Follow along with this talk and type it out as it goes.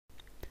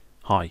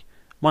Hi,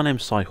 my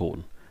name's Cy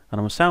Horton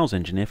and I'm a sales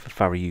engineer for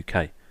FARO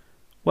UK.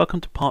 Welcome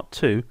to part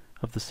 2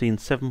 of the Scene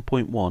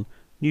 7.1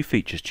 New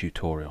Features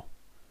tutorial.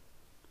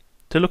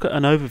 To look at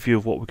an overview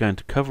of what we're going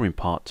to cover in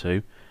part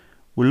 2,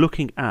 we're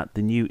looking at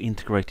the new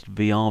integrated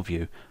VR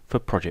view for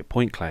project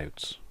point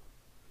clouds.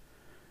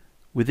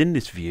 Within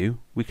this view,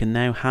 we can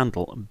now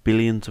handle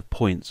billions of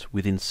points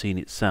within Scene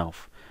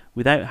itself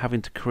without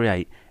having to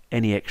create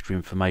any extra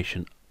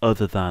information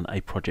other than a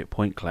project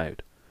point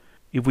cloud.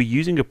 If we're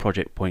using a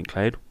project point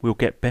cloud, we'll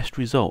get best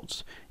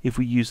results if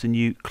we use the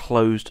new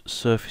closed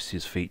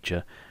surfaces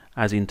feature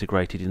as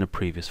integrated in a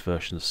previous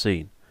version of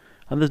Scene.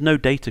 And there's no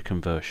data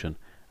conversion.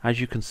 As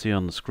you can see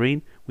on the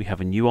screen, we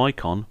have a new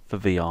icon for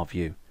VR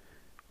view.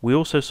 We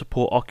also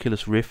support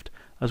Oculus Rift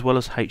as well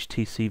as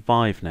HTC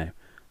Vive now,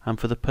 and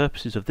for the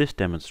purposes of this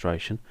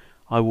demonstration,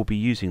 I will be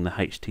using the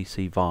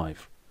HTC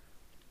Vive.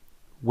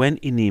 When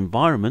in the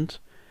environment,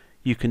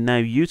 you can now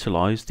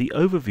utilize the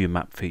overview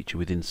map feature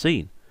within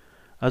Scene,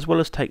 as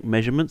well as take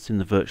measurements in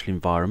the virtual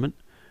environment,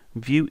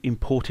 view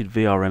imported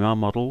VRMR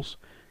models,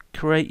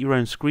 create your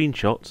own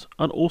screenshots,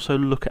 and also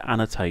look at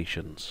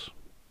annotations.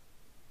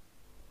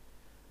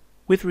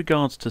 With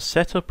regards to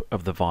setup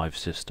of the Vive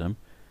system,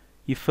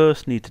 you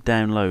first need to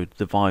download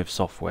the Vive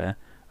software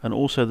and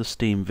also the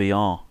Steam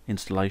VR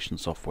installation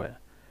software.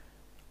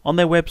 On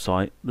their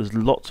website, there's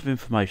lots of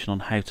information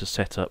on how to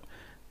set up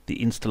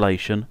the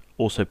installation,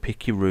 also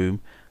pick your room,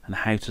 and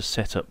how to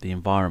set up the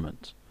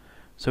environment.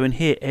 So in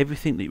here,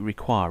 everything that you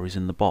require is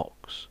in the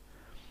box.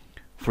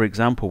 For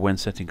example, when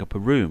setting up a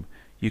room,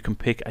 you can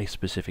pick a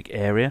specific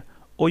area,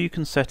 or you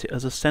can set it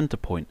as a center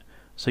point,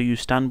 so you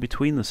stand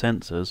between the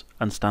sensors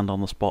and stand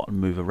on the spot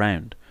and move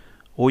around.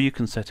 Or you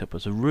can set up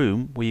as a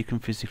room where you can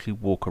physically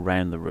walk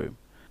around the room.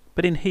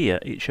 But in here,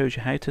 it shows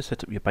you how to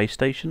set up your base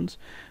stations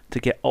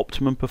to get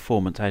optimum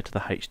performance out of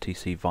the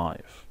HTC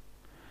Vive,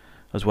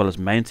 as well as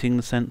mounting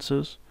the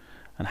sensors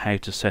and how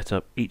to set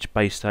up each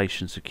base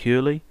station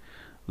securely,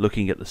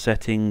 looking at the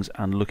settings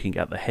and looking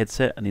at the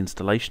headset and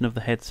installation of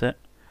the headset.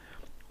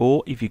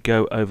 Or if you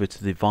go over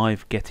to the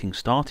Vive Getting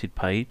Started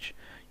page,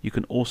 you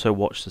can also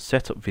watch the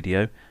setup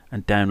video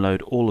and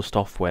download all the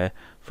software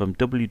from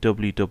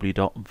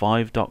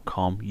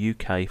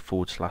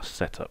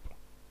www.vive.com/UK/setup.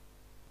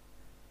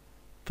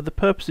 For the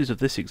purposes of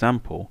this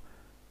example,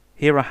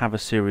 here I have a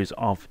series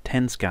of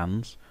 10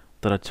 scans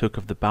that I took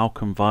of the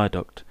Balcombe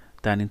Viaduct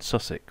down in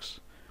Sussex.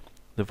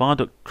 The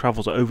viaduct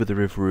travels over the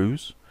River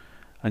Ouse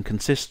and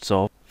consists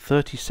of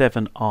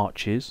 37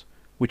 arches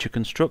which are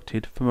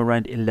constructed from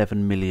around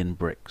 11 million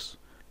bricks.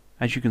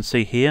 As you can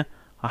see here,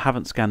 I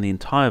haven't scanned the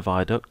entire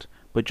viaduct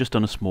but just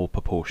done a small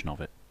proportion of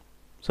it.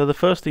 So the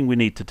first thing we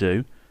need to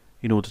do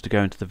in order to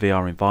go into the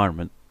VR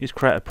environment is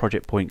create a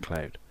project point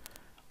cloud.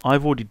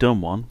 I've already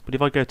done one, but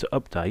if I go to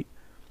update,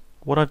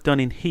 what I've done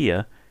in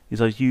here is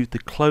I've used the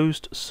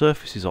closed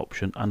surfaces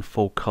option and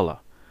full color.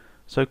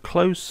 So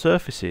closed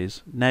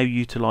surfaces now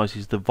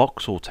utilizes the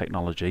voxel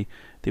technology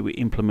that we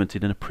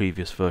implemented in a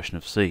previous version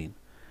of Scene.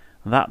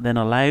 That then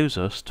allows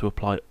us to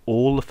apply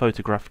all the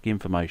photographic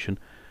information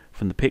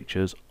from the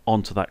pictures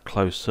onto that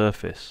closed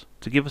surface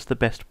to give us the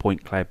best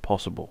point cloud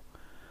possible.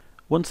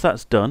 Once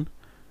that's done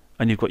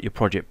and you've got your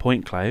project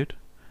point cloud,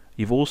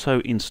 you've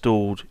also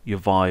installed your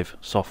Vive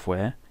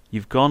software,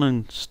 you've gone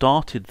and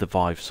started the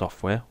Vive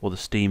software or the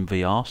Steam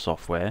VR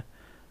software,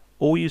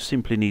 all you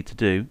simply need to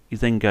do is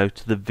then go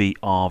to the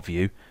VR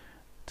view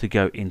to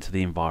go into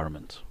the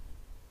environment.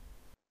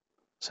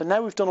 So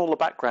now we've done all the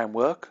background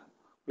work,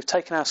 we've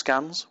taken our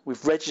scans,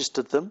 we've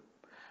registered them,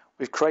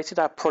 we've created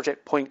our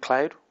project point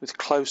cloud with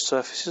closed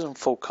surfaces and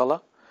full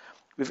color,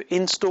 we've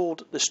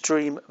installed the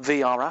Stream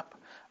VR app,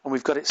 and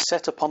we've got it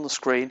set up on the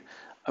screen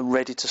and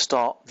ready to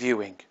start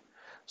viewing.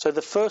 So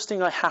the first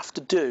thing I have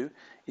to do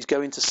is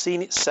go into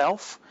Scene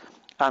itself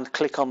and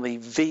click on the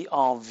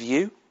VR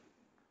view.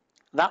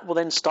 That will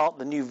then start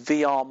the new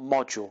VR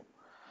module.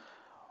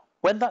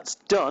 When that's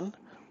done,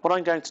 what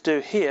I'm going to do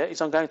here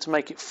is I'm going to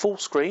make it full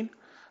screen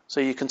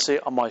so you can see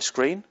it on my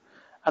screen.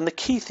 And the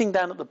key thing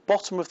down at the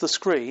bottom of the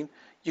screen,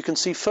 you can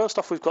see first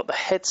off we've got the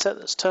headset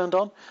that's turned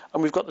on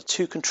and we've got the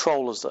two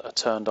controllers that are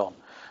turned on.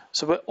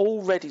 So we're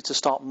all ready to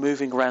start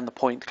moving around the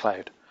point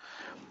cloud.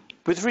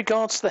 With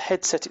regards to the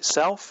headset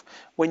itself,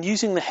 when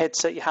using the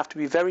headset you have to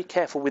be very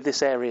careful with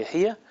this area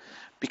here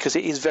because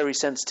it is very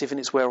sensitive and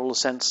it's where all the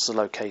sensors are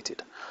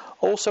located.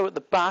 Also at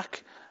the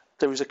back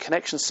there is a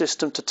connection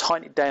system to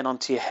tighten it down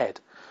onto your head.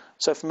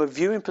 So from a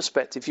viewing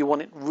perspective you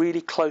want it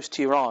really close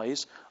to your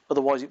eyes,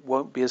 otherwise it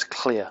won't be as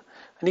clear.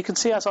 And you can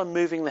see as I'm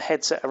moving the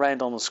headset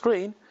around on the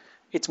screen,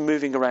 it's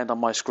moving around on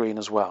my screen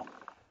as well.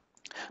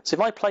 So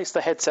if I place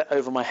the headset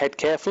over my head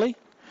carefully,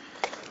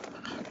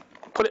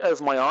 put it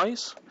over my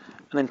eyes,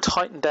 and then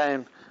tighten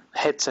down the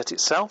headset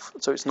itself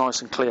so it's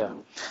nice and clear.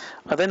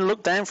 I then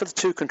look down for the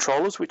two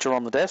controllers which are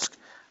on the desk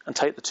and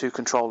take the two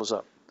controllers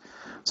up.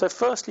 So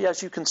firstly,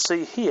 as you can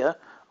see here,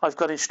 I've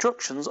got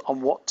instructions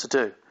on what to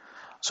do.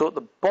 So at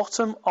the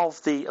bottom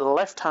of the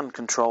left-hand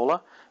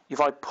controller, if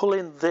I pull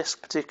in this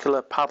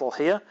particular paddle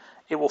here,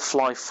 it will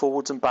fly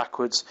forwards and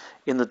backwards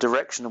in the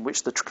direction in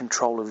which the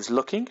controller is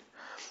looking.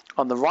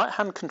 On the right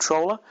hand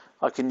controller,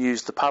 I can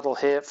use the paddle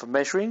here for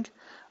measuring.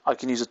 I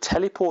can use a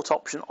teleport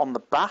option on the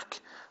back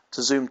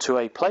to zoom to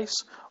a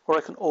place, or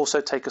I can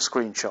also take a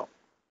screenshot.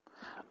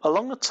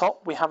 Along the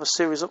top we have a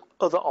series of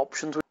other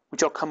options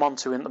which I'll come on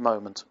to in a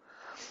moment.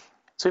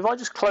 So if I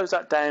just close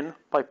that down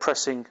by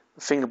pressing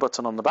the finger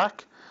button on the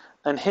back,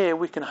 then here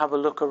we can have a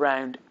look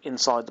around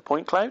inside the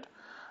point cloud,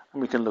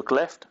 and we can look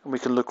left and we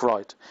can look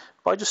right.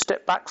 If I just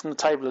step back from the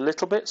table a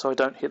little bit so I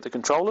don't hit the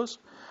controllers,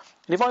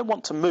 and if I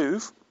want to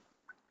move,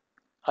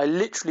 I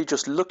literally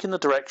just look in the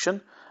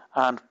direction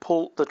and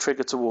pull the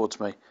trigger towards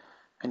me.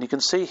 And you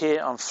can see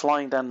here I'm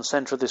flying down the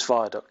centre of this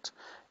viaduct.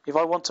 If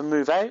I want to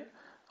move out,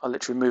 I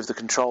literally move the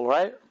controller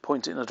out,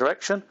 point it in a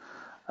direction,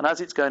 and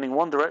as it's going in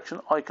one direction,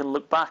 I can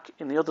look back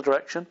in the other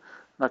direction,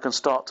 and I can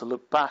start to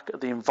look back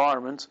at the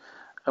environment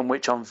in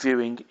which I'm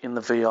viewing in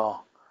the VR.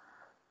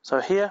 So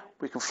here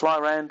we can fly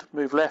around,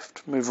 move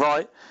left, move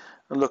right,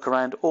 and look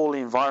around all the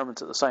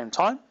environment at the same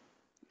time.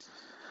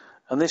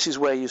 And this is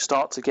where you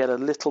start to get a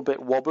little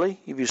bit wobbly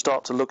if you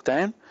start to look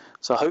down.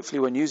 So hopefully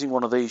when using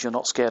one of these you're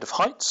not scared of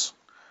heights.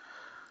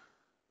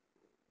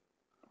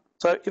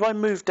 So if I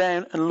move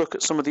down and look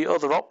at some of the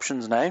other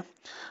options now,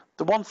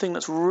 the one thing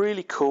that's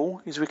really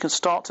cool is we can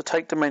start to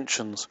take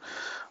dimensions.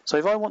 So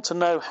if I want to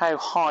know how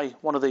high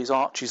one of these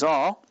arches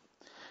are,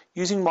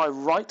 using my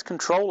right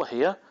controller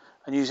here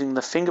and using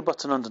the finger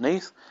button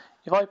underneath,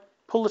 if I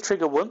pull the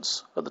trigger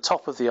once at the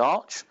top of the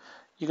arch,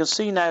 you can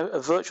see now a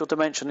virtual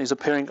dimension is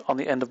appearing on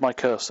the end of my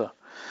cursor.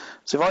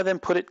 So if I then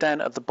put it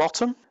down at the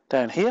bottom,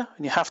 down here,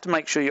 and you have to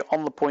make sure you're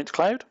on the point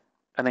cloud,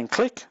 and then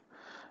click,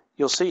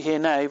 you'll see here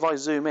now, if I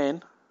zoom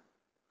in,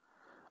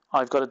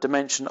 I've got a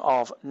dimension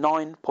of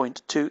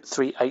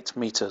 9.238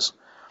 meters.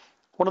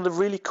 One of the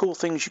really cool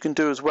things you can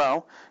do as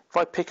well, if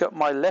I pick up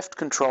my left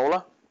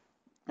controller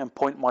and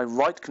point my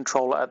right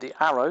controller at the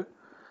arrow,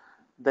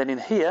 then in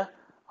here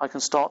I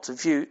can start to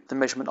view the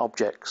measurement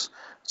objects.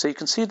 So you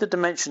can see the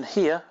dimension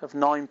here of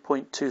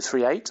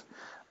 9.238,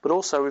 but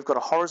also we've got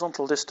a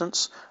horizontal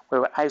distance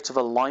where we're out of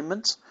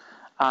alignment,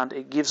 and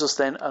it gives us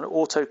then an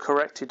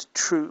auto-corrected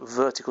true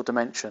vertical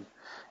dimension.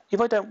 If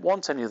I don't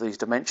want any of these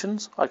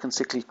dimensions, I can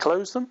simply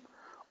close them,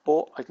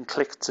 or I can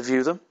click to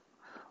view them,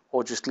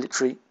 or just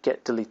literally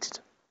get deleted.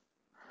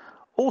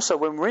 Also,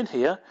 when we're in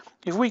here,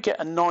 if we get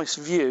a nice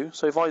view,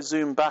 so if I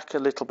zoom back a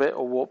little bit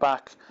or walk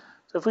back,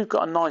 so if we've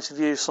got a nice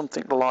view,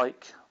 something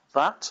like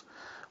that,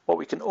 what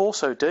we can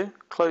also do,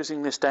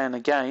 closing this down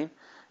again,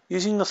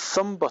 using the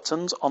thumb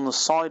buttons on the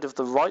side of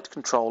the right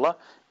controller,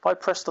 if I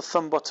press the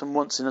thumb button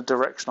once in the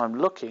direction I'm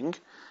looking,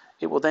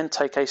 it will then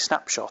take a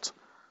snapshot.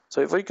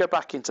 So if we go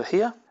back into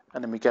here,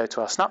 and then we go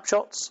to our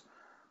snapshots,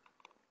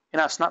 in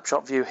our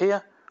snapshot view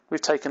here,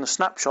 we've taken a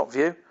snapshot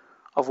view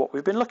of what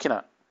we've been looking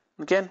at.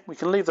 Again, we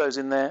can leave those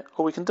in there,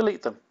 or we can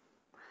delete them.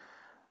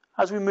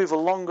 As we move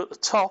along at the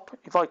top,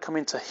 if I come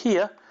into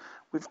here,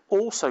 we've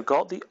also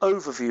got the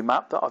overview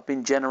map that I've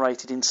been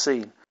generated in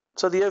Scene.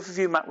 So the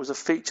overview map was a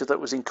feature that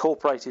was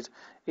incorporated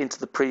into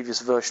the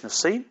previous version of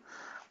Scene.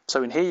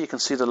 So in here you can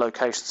see the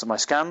locations of my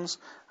scans,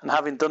 and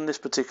having done this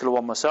particular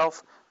one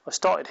myself, I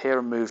started here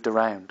and moved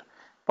around.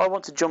 If I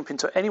want to jump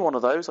into any one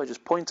of those, I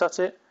just point at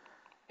it,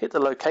 hit the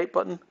locate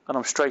button, and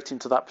I'm straight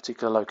into that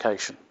particular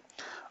location.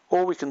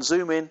 Or we can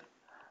zoom in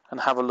and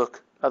have a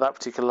look at that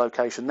particular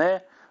location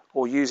there,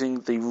 or using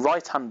the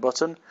right hand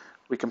button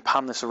we can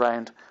pan this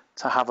around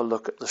to have a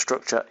look at the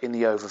structure in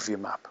the overview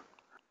map.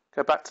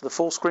 Go back to the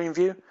full screen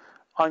view.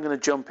 I'm going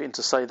to jump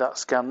into, say, that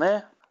scan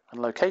there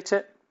and locate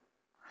it,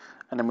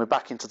 and then we're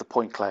back into the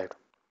point cloud.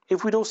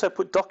 If we'd also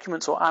put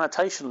documents or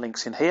annotation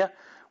links in here,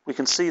 we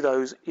can see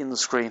those in the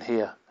screen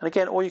here. And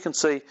again, all you can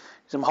see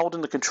is I'm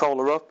holding the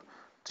controller up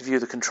to view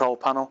the control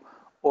panel,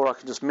 or I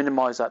can just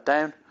minimize that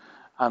down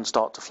and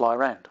start to fly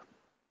around.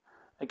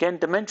 Again,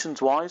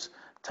 dimensions wise,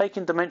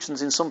 taking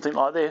dimensions in something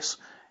like this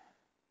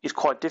is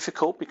quite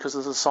difficult because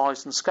of the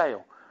size and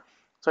scale.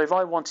 So if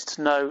I wanted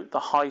to know the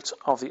height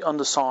of the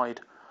underside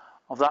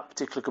of that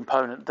particular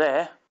component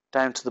there,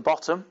 down to the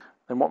bottom,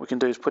 then what we can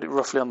do is put it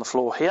roughly on the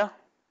floor here,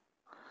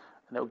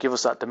 and it will give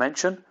us that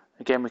dimension.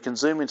 Again, we can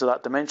zoom into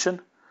that dimension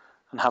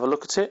and have a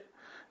look at it.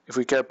 If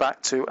we go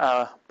back to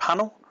our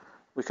panel,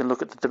 we can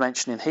look at the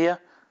dimension in here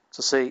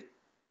to see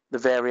the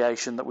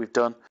variation that we've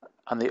done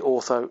and the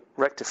ortho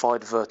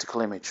rectified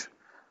vertical image.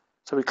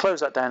 So we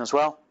close that down as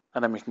well,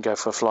 and then we can go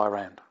for a fly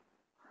around.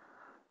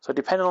 So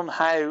depending on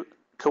how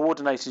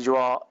coordinated you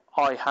are,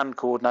 eye-hand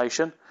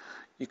coordination,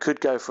 you could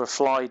go for a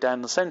fly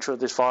down the centre of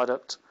this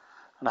viaduct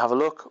and have a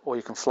look, or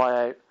you can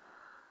fly out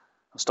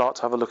and start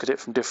to have a look at it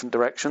from different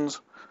directions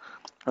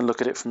and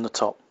look at it from the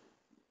top.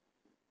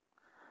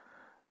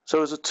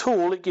 So as a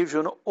tool, it gives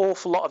you an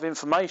awful lot of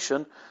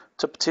information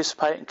to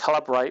participate and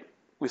collaborate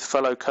with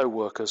fellow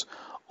co-workers,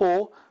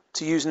 or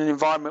to use in an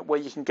environment where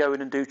you can go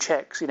in and do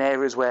checks in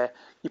areas where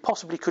you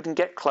possibly couldn't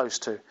get close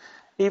to.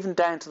 Even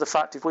down to the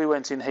fact if we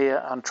went in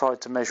here and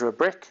tried to measure a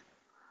brick,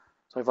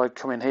 so if I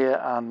come in here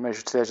and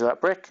measure to the edge of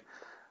that brick,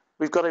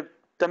 we've got a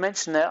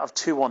dimension there of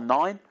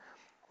 219.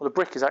 Well, the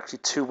brick is actually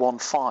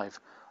 215,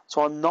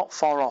 so I'm not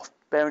far off,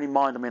 bearing in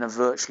mind I'm in a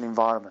virtual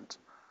environment.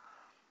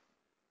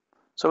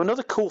 So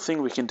another cool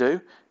thing we can do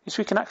is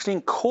we can actually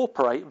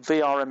incorporate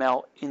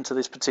VRML into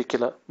this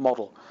particular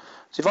model.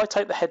 So if I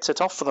take the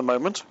headset off for the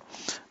moment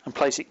and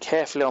place it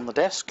carefully on the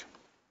desk,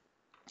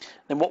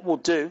 then what we'll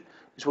do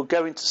is we'll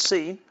go into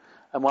Scene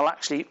and we'll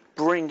actually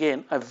bring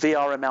in a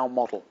VRML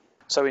model.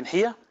 So in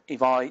here,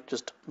 if I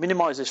just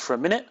minimize this for a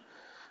minute,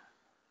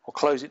 I'll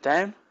close it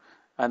down,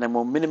 and then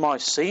we'll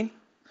minimize Scene.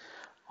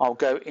 I'll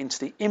go into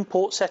the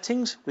import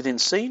settings within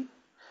Scene.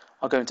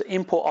 I'll go into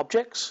import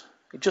objects.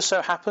 It just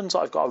so happens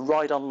I've got a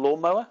ride-on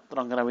lawnmower that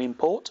I'm going to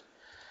import.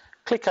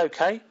 Click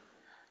OK.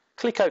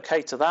 Click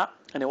OK to that,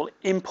 and it will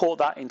import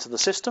that into the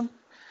system.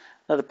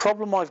 Now the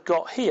problem I've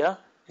got here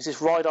is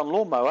this ride-on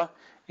lawnmower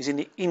is in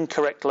the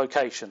incorrect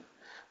location.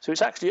 So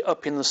it's actually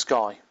up in the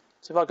sky.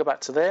 So if I go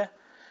back to there,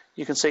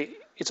 you can see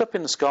it's up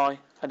in the sky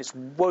and it's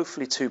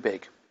woefully too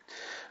big.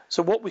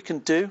 So what we can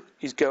do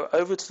is go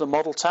over to the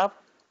Model tab,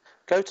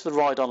 go to the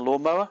ride-on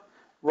lawnmower,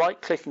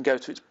 right-click and go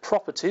to its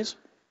properties,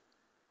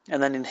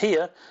 and then in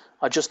here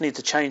I just need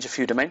to change a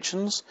few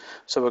dimensions.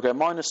 So we'll go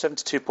minus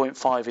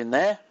 72.5 in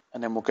there,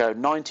 and then we'll go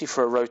 90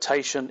 for a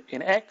rotation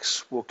in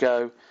X, we'll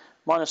go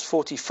minus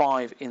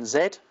 45 in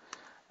Z,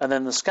 and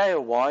then the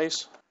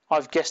scale-wise,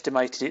 I've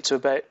guesstimated it to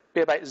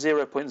be about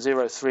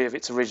 0.03 of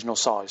its original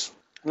size.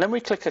 And then we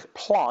click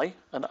Apply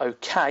and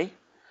OK.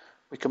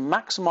 We can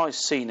maximise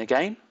Scene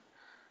again,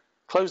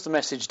 close the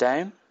message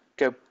down,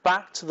 go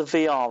back to the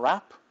VR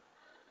app,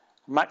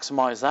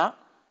 maximise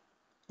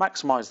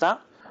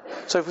that.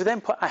 So if we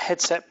then put our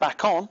headset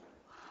back on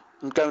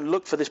and go and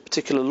look for this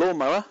particular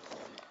lawnmower,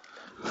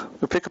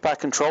 we pick up our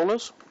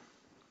controllers.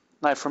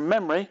 Now from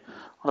memory,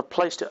 I've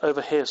placed it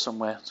over here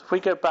somewhere. So if we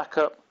go back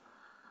up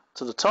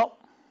to the top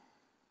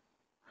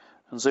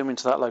and zoom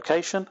into that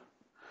location,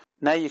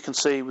 now you can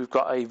see we've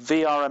got a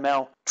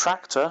VRML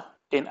tractor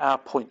in our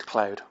point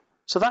cloud.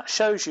 So that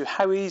shows you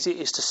how easy it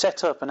is to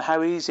set up and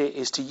how easy it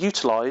is to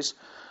utilise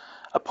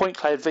a point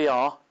cloud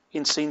VR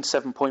in Scene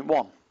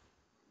 7.1.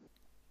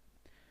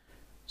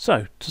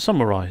 So, to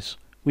summarise,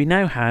 we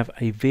now have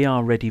a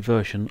VR-ready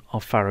version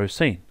of FARO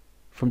Scene.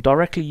 From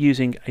directly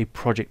using a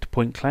project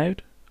point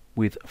cloud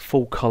with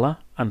full colour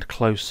and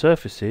closed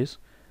surfaces,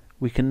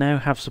 we can now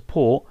have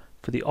support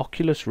for the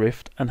Oculus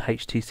Rift and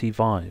HTC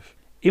Vive,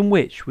 in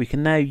which we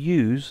can now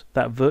use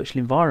that virtual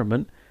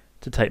environment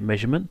to take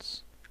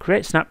measurements,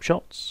 create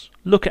snapshots,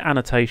 look at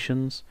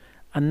annotations,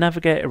 and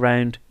navigate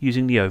around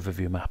using the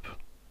overview map.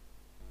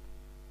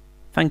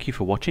 Thank you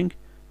for watching.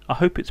 I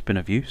hope it's been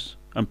of use,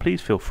 and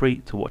please feel free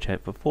to watch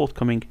out for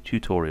forthcoming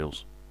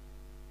tutorials.